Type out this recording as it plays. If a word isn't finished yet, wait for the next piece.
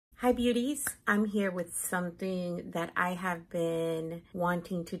Hi beauties, I'm here with something that I have been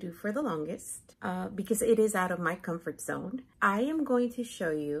wanting to do for the longest because it is out of my comfort zone. I am going to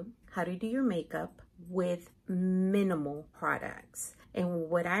show you how to do your makeup with minimal products. And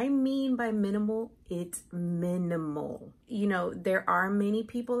what I mean by minimal, it's minimal. You know, there are many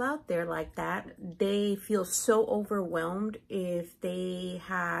people out there like that. They feel so overwhelmed if they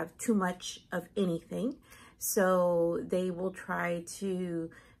have too much of anything. So they will try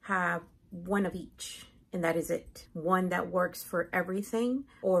to have one of each, and that is it. One that works for everything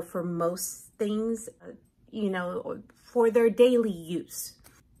or for most things, you know, for their daily use.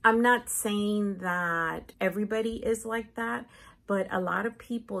 I'm not saying that everybody is like that, but a lot of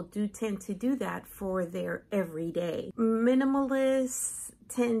people do tend to do that for their everyday. Minimalists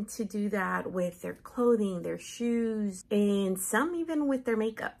tend to do that with their clothing, their shoes, and some even with their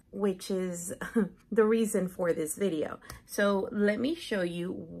makeup, which is the reason for this video. So let me show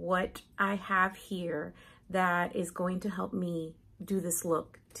you what I have here that is going to help me do this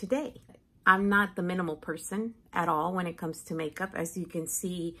look today. I'm not the minimal person at all when it comes to makeup. As you can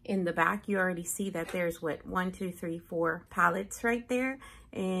see in the back, you already see that there's what, 1, 2, 3, 4 palettes right there.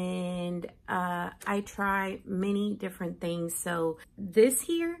 And I try many different things. So this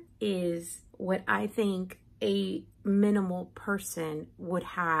here is what I think a minimal person would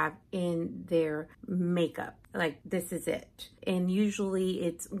have in their makeup. Like, this is it. And usually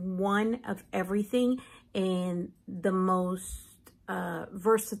it's one of everything and the most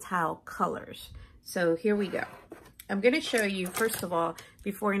versatile colors. So here we go. I'm going to show you, first of all,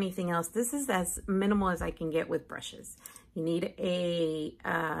 before anything else, this is as minimal as I can get with brushes. You need a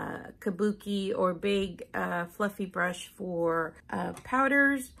kabuki or big fluffy brush for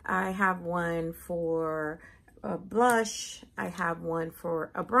powders. I have one for a blush. I have one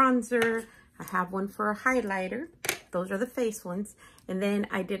for a bronzer. I have one for a highlighter. Those are the face ones. And then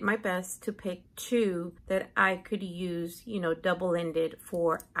I did my best to pick 2 that I could use, you know, double-ended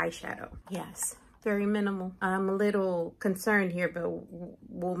for eyeshadow. Yes, very minimal. I'm a little concerned here, but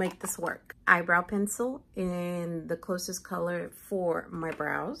we'll make this work. Eyebrow pencil in the closest color for my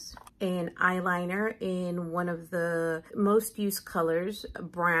brows. An eyeliner in one of the most used colors,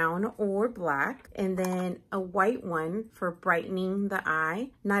 brown or black. And then a white one for brightening the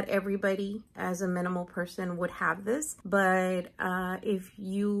eye. Not everybody as a minimal person would have this, but if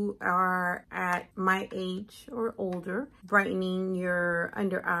you are at my age or older, brightening your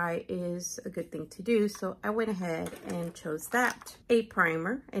under eye is a good thing to do. So I went ahead and chose that. A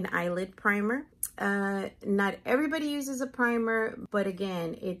primer, an eyelid primer. Not everybody uses a primer, but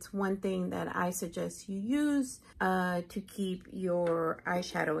again, it's one thing that I suggest you use to keep your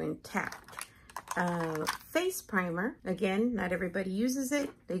eyeshadow intact. Face primer, again, not everybody uses it.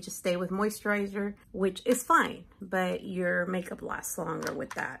 They just stay with moisturizer, which is fine, but your makeup lasts longer with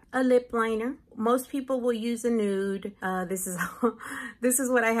that. A lip liner. Most people will use a nude. This is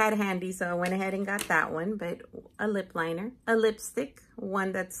what I had handy, so I went ahead and got that one, but a lip liner. A lipstick,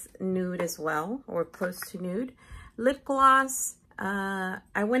 one that's nude as well, or close to nude. Lip gloss.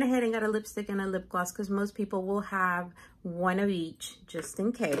 I went ahead and got a lipstick and a lip gloss because most people will have one of each just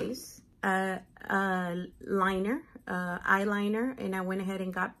in case. Liner, eyeliner, and I went ahead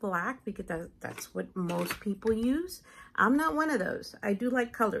and got black because that's what most people use. I'm not one of those. I do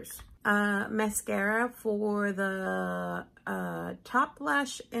like colors. Mascara for the top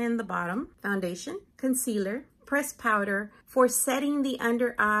lash and the bottom. Foundation, concealer, pressed powder for setting the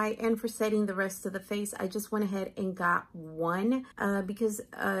under eye and for setting the rest of the face. I just went ahead and got one because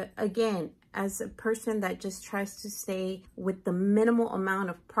again, as a person that just tries to stay with the minimal amount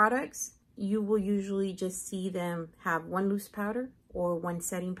of products, you will usually just see them have one loose powder or one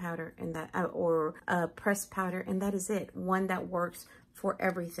setting powder, and that or a pressed powder, and that is it. One that works for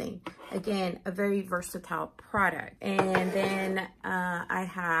everything. Again, a very versatile product. And then I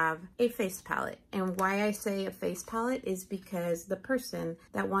have a face palette. And why I say a face palette is because the person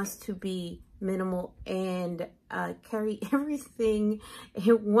that wants to be minimal and carry everything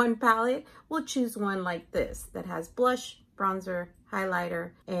in one palette will choose one like this that has blush, bronzer,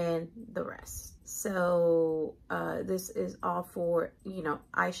 highlighter, and the rest. So this is all for, you know,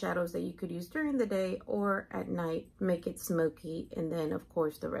 eyeshadows that you could use during the day or at night, make it smoky, and then of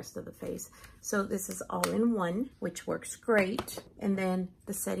course the rest of the face. So this is all in one, which works great. And then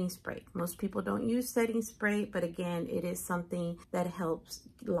the setting spray. Most people don't use setting spray, but again, it is something that helps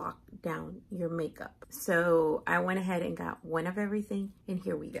lock down your makeup. So I went ahead and got one of everything, and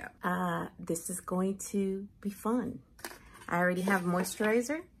here we go. This is going to be fun. I already have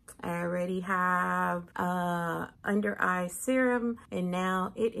moisturizer. I already have under eye serum, and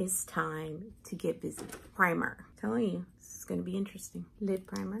now it is time to get busy. Primer. I'm telling you, this is gonna be interesting. Lid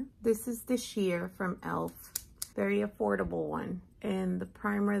primer. This is the sheer from e.l.f. Very affordable one. And the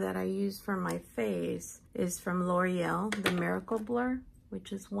primer that I use for my face is from L'Oreal, the Miracle Blur,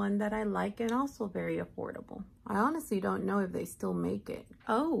 which is one that I like and also very affordable. I honestly don't know if they still make it.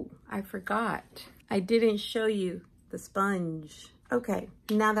 Oh, I forgot. I didn't show you the sponge. Okay,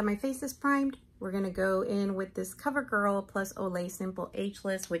 now that my face is primed, we're gonna go in with this CoverGirl plus Olay Simple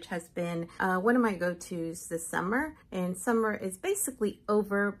Ageless, which has been one of my go-tos this summer. And summer is basically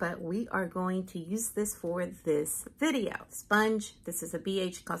over, but we are going to use this for this video. Sponge, this is a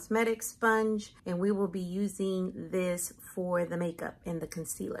BH Cosmetics sponge, and we will be using this for the makeup and the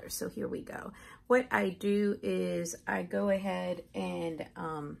concealer. So here we go. What I do is I go ahead and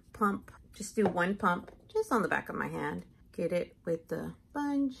pump, just do one pump, just on the back of my hand. Get it with the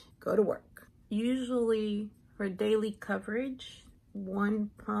sponge, go to work. Usually for daily coverage,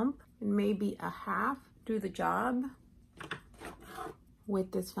 one pump and maybe a half do the job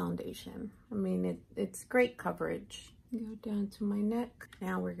with this foundation. I mean, it's great coverage. Go down to my neck.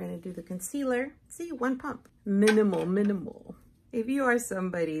 Now we're gonna do the concealer. See, one pump. Minimal. If you are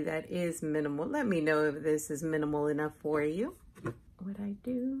somebody that is minimal, let me know if this is minimal enough for you. What I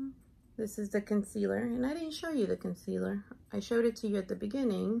do, this is the concealer, and I didn't show you the concealer. I showed it to you at the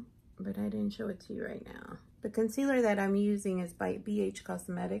beginning, but I didn't show it to you right now. The concealer that I'm using is by BH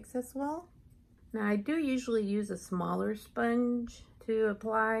Cosmetics as well. Now I do usually use a smaller sponge to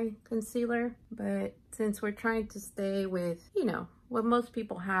apply concealer, but since we're trying to stay with, you know, what most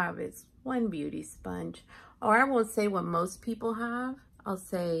people have is one beauty sponge, or I won't say what most people have, I'll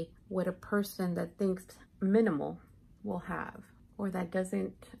say what a person that thinks minimal will have, or that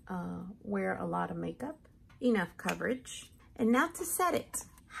doesn't wear a lot of makeup. Enough coverage. And now to set it.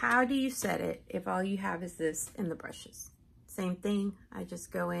 How do you set it if all you have is this and the brushes? Same thing, I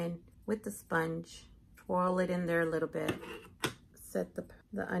just go in with the sponge, twirl it in there a little bit, set the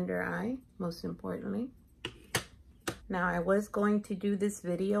under eye, most importantly. Now I was going to do this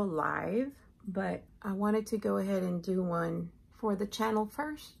video live, but I wanted to go ahead and do one for the channel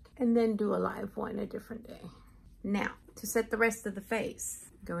first and then do a live one a different day. Now, to set the rest of the face,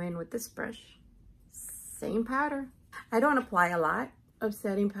 go in with this brush, same powder. I don't apply a lot of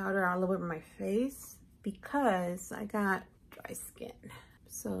setting powder all over my face because I got dry skin.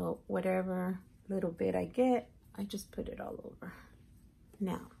 So whatever little bit I get, I just put it all over.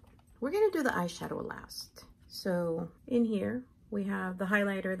 Now, we're gonna do the eyeshadow last. So in here, we have the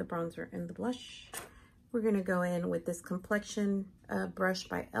highlighter, the bronzer, and the blush. We're gonna go in with this complexion brush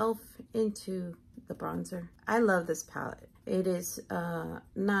by e.l.f. into the bronzer. I love this palette. It is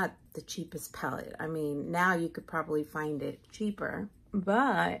not the cheapest palette. I mean, now you could probably find it cheaper,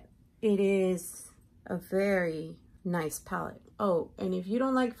 but it is a very nice palette. Oh, and if you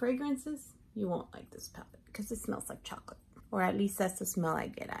don't like fragrances, you won't like this palette because it smells like chocolate, or at least that's the smell I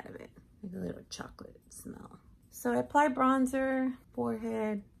get out of it, like a little chocolate smell. So I apply bronzer,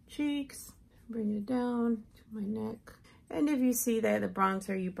 forehead, cheeks, bring it down to my neck. And if you see that the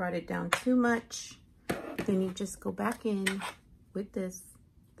bronzer, you brought it down too much, then you just go back in with the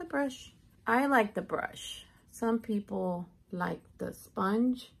brush. I like the brush. Some people like the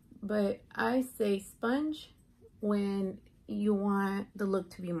sponge, but I say sponge when you want the look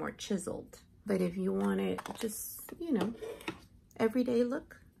to be more chiseled. But if you want it just, you know, everyday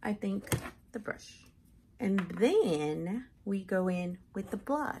look, I think the brush. And then we go in with the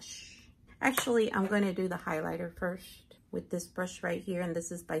blush. Actually, I'm going to do the highlighter first with this brush right here. And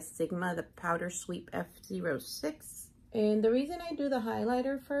this is by Sigma, the Powder Sweep F06. And the reason I do the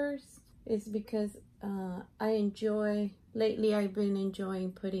highlighter first is because lately I've been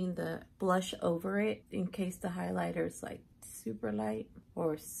enjoying putting the blush over it in case the highlighter is like super light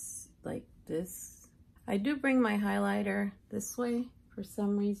or like this. I do bring my highlighter this way. For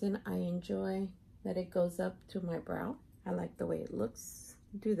some reason, I enjoy that it goes up to my brow. I like the way it looks.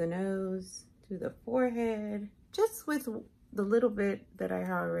 Do the nose, do the forehead, just with the little bit that I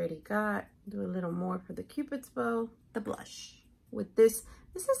already got. Do a little more for the Cupid's bow. The blush. With this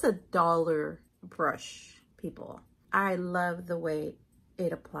is a $1 brush, people. I love the way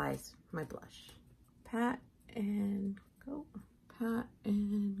it applies my blush. Pat and go, pat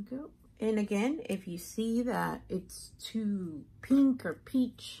and go. And again, if you see that it's too pink or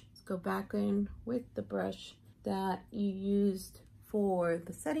peach, let's go back in with the brush that you used for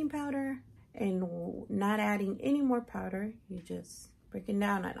the setting powder and not adding any more powder. You just break it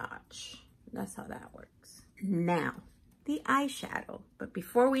down a notch. That's how that works. Now, the eyeshadow. But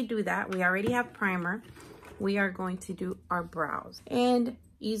before we do that, we already have primer. We are going to do our brows. And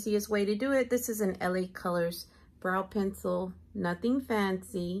easiest way to do it, this is an LA Colors brow pencil. nothing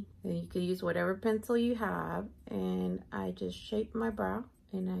fancy. And you can use whatever pencil you have. And I just shape my brow.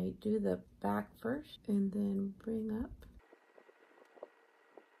 And I do the back first and then bring up.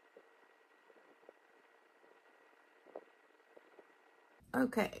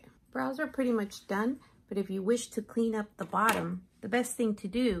 Okay, brows are pretty much done. But if you wish to clean up the bottom, the best thing to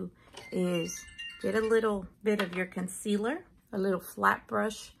do is get a little bit of your concealer, a little flat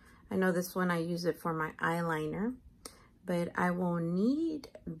brush. I know this one I use it for my eyeliner, but I won't need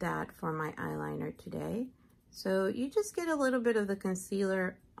that for my eyeliner today. So you just get a little bit of the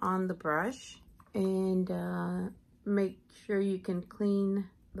concealer on the brush and make sure you can clean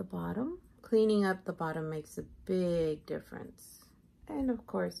the bottom. Cleaning up the bottom makes a big difference. And of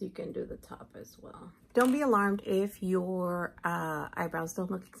course, you can do the top as well. Don't be alarmed if your eyebrows don't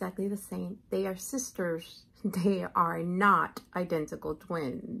look exactly the same. They are sisters. They are not identical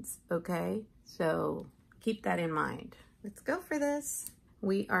twins, okay? So keep that in mind. Let's go for this.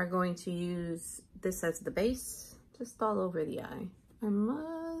 We are going to use this as the base, just all over the eye. I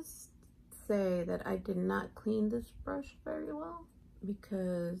must say that I did not clean this brush very well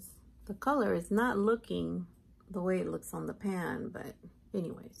because the color is not looking the way it looks on the pan, but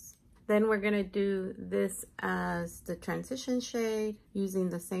anyways. Then we're gonna do this as the transition shade using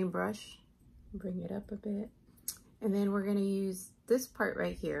the same brush. Bring it up a bit. And then we're gonna use this part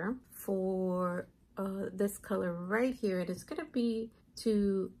right here for this color right here. It is gonna be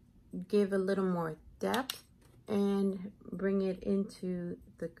to give a little more depth and bring it into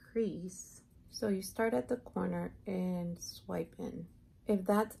the crease. So you start at the corner and swipe in. If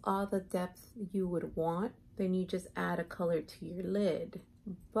that's all the depth you would want, then you just add a color to your lid.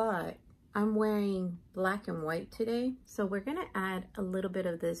 But I'm wearing black and white today, so we're gonna add a little bit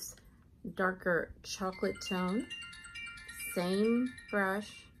of this darker chocolate tone. Same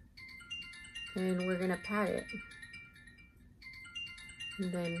brush, and we're gonna pat it.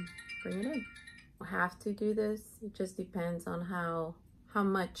 And then bring it in. You have to do this. It just depends on how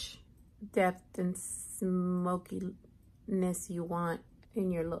much depth and smokiness you want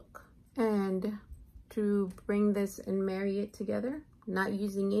in your look. And to bring this and marry it together, not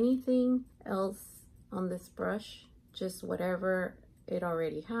using anything else on this brush, just whatever it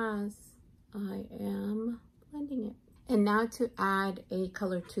already has, I am blending it. And now to add a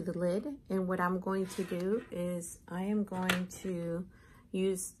color to the lid, and what I'm going to do is I am going to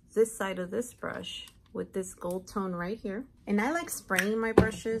use this side of this brush with this gold tone right here. And I like spraying my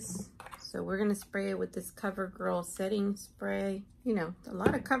brushes, so we're gonna spray it with this CoverGirl setting spray. You know, a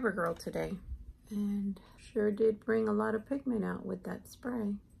lot of CoverGirl today. And sure did bring a lot of pigment out with that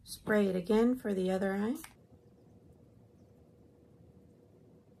spray. Spray it again for the other eye.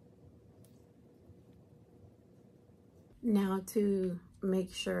 Now to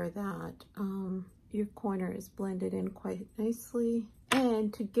make sure that your corner is blended in quite nicely.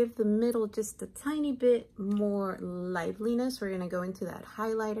 And to give the middle just a tiny bit more liveliness, we're gonna go into that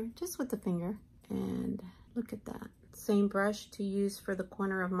highlighter just with the finger. And look at that. Same brush to use for the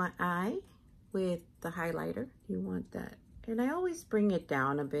corner of my eye with the highlighter. You want that. And I always bring it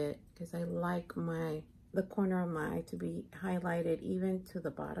down a bit because I like the corner of my eye to be highlighted even to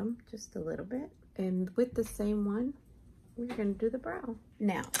the bottom, just a little bit. And with the same one, we're gonna do the brow.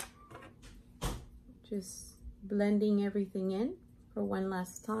 Now, just blending everything in for one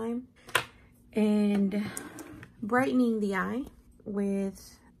last time and brightening the eye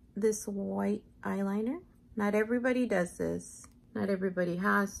with this white eyeliner. Not everybody does this. Not everybody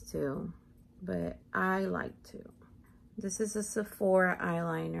has to, but I like to. This is a Sephora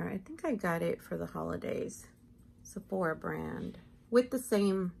eyeliner. I think I got it for the holidays. Sephora brand. With the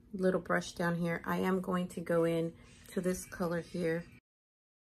same little brush down here, I am going to go in to this color here.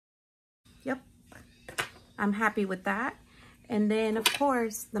 Yep, I'm happy with that. And then of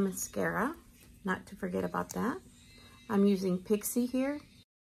course the mascara, not to forget about that. I'm using Pixie here.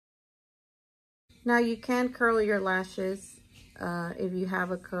 Now you can curl your lashes if you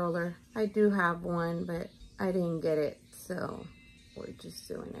have a curler. I do have one, but I didn't get it, so we're just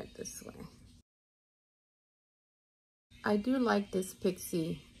doing it this way. I do like this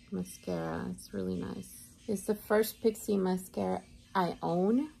Pixie mascara. It's really nice. It's the first Pixie mascara I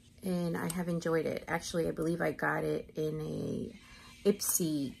own, and I have enjoyed it. Actually, I believe I got it in a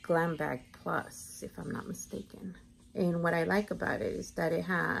Ipsy Glam Bag Plus, if I'm not mistaken. And what I like about it is that it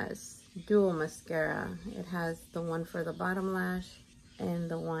has dual mascara. It has the one for the bottom lash and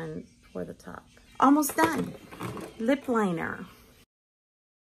the one for the top. Almost done. Lip liner.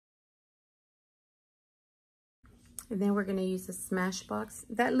 And then we're gonna use the Smashbox.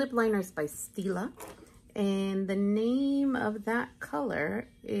 That lip liner is by Stila. And the name of that color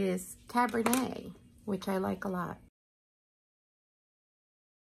is Cabernet, which I like a lot.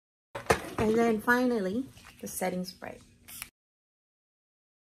 And then finally, the setting spray.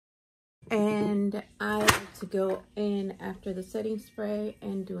 And I like to go in after the setting spray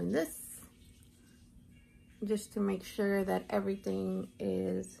and doing this, just to make sure that everything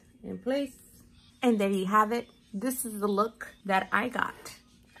is in place. And there you have it. This is the look that I got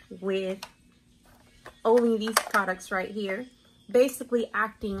with owning these products right here. Basically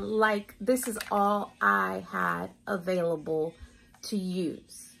acting like this is all I had available to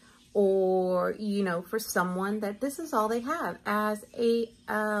use. Or, you know, for someone that this is all they have as a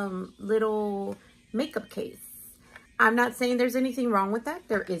little makeup case. I'm not saying there's anything wrong with that.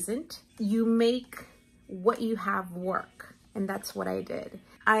 There isn't. You make what you have work. And that's what I did.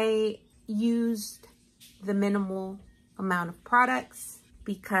 I used the minimal amount of products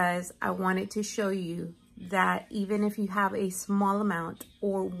because I wanted to show you that even if you have a small amount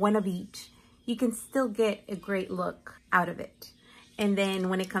or one of each, you can still get a great look out of it. And then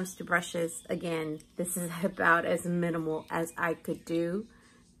when it comes to brushes, again, this is about as minimal as I could do,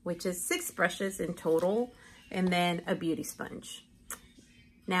 which is 6 brushes in total, and then a beauty sponge.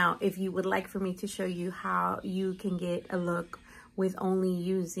 Now, if you would like for me to show you how you can get a look with only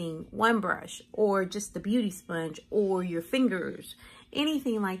using 1 brush, or just the beauty sponge, or your fingers,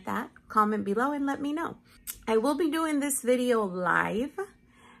 anything like that, comment below and let me know. I will be doing this video live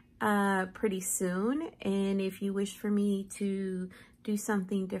pretty soon, and if you wish for me to do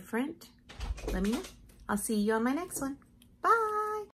something different, let me know. I'll see you on my next one.